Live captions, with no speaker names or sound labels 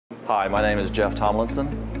Hi, my name is Jeff Tomlinson.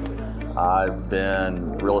 I've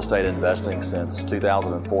been real estate investing since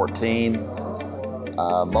 2014,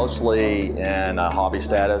 mostly in a hobby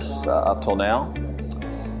status up till now.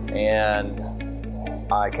 And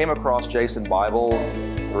I came across Jason Bible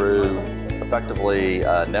through effectively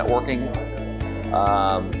networking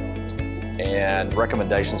and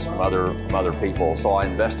recommendations from other people. So I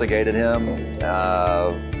investigated him,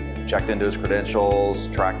 checked into his credentials,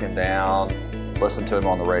 tracked him down, listened to him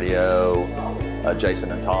on the radio,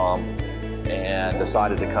 Jason and Tom, and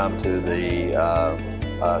decided to come to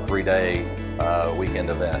the three-day weekend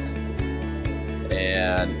event.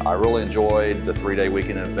 And I really enjoyed the three-day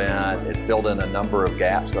weekend event. It filled in a number of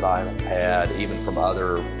gaps that I had, even from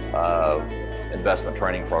other investment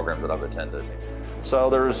training programs that I've attended. So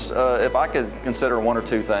there's, if I could consider one or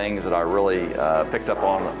two things that I really picked up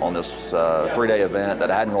on this three-day event that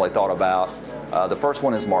I hadn't really thought about, the first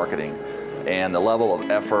one is marketing and the level of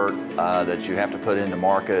effort that you have to put into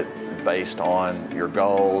market based on your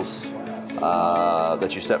goals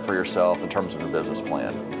that you set for yourself in terms of your business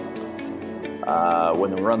plan.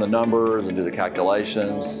 When we run the numbers and do the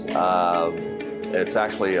calculations, it's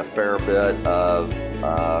actually a fair bit of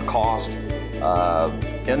cost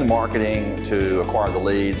in the marketing to acquire the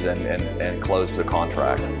leads and close to a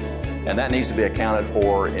contract. And that needs to be accounted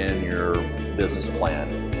for in your business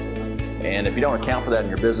plan. And if you don't account for that in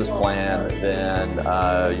your business plan, then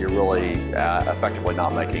you're really effectively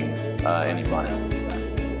not making any money.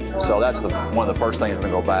 So that's one of the first things I'm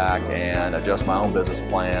going to go back and adjust my own business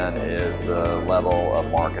plan is the level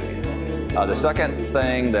of marketing. The second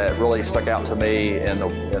thing that really stuck out to me in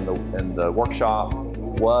the workshop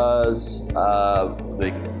was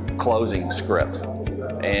the closing script.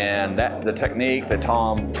 And the technique that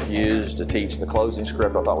Tom used to teach the closing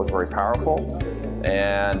script I thought was very powerful.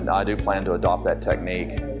 And I do plan to adopt that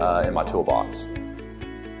technique in my toolbox.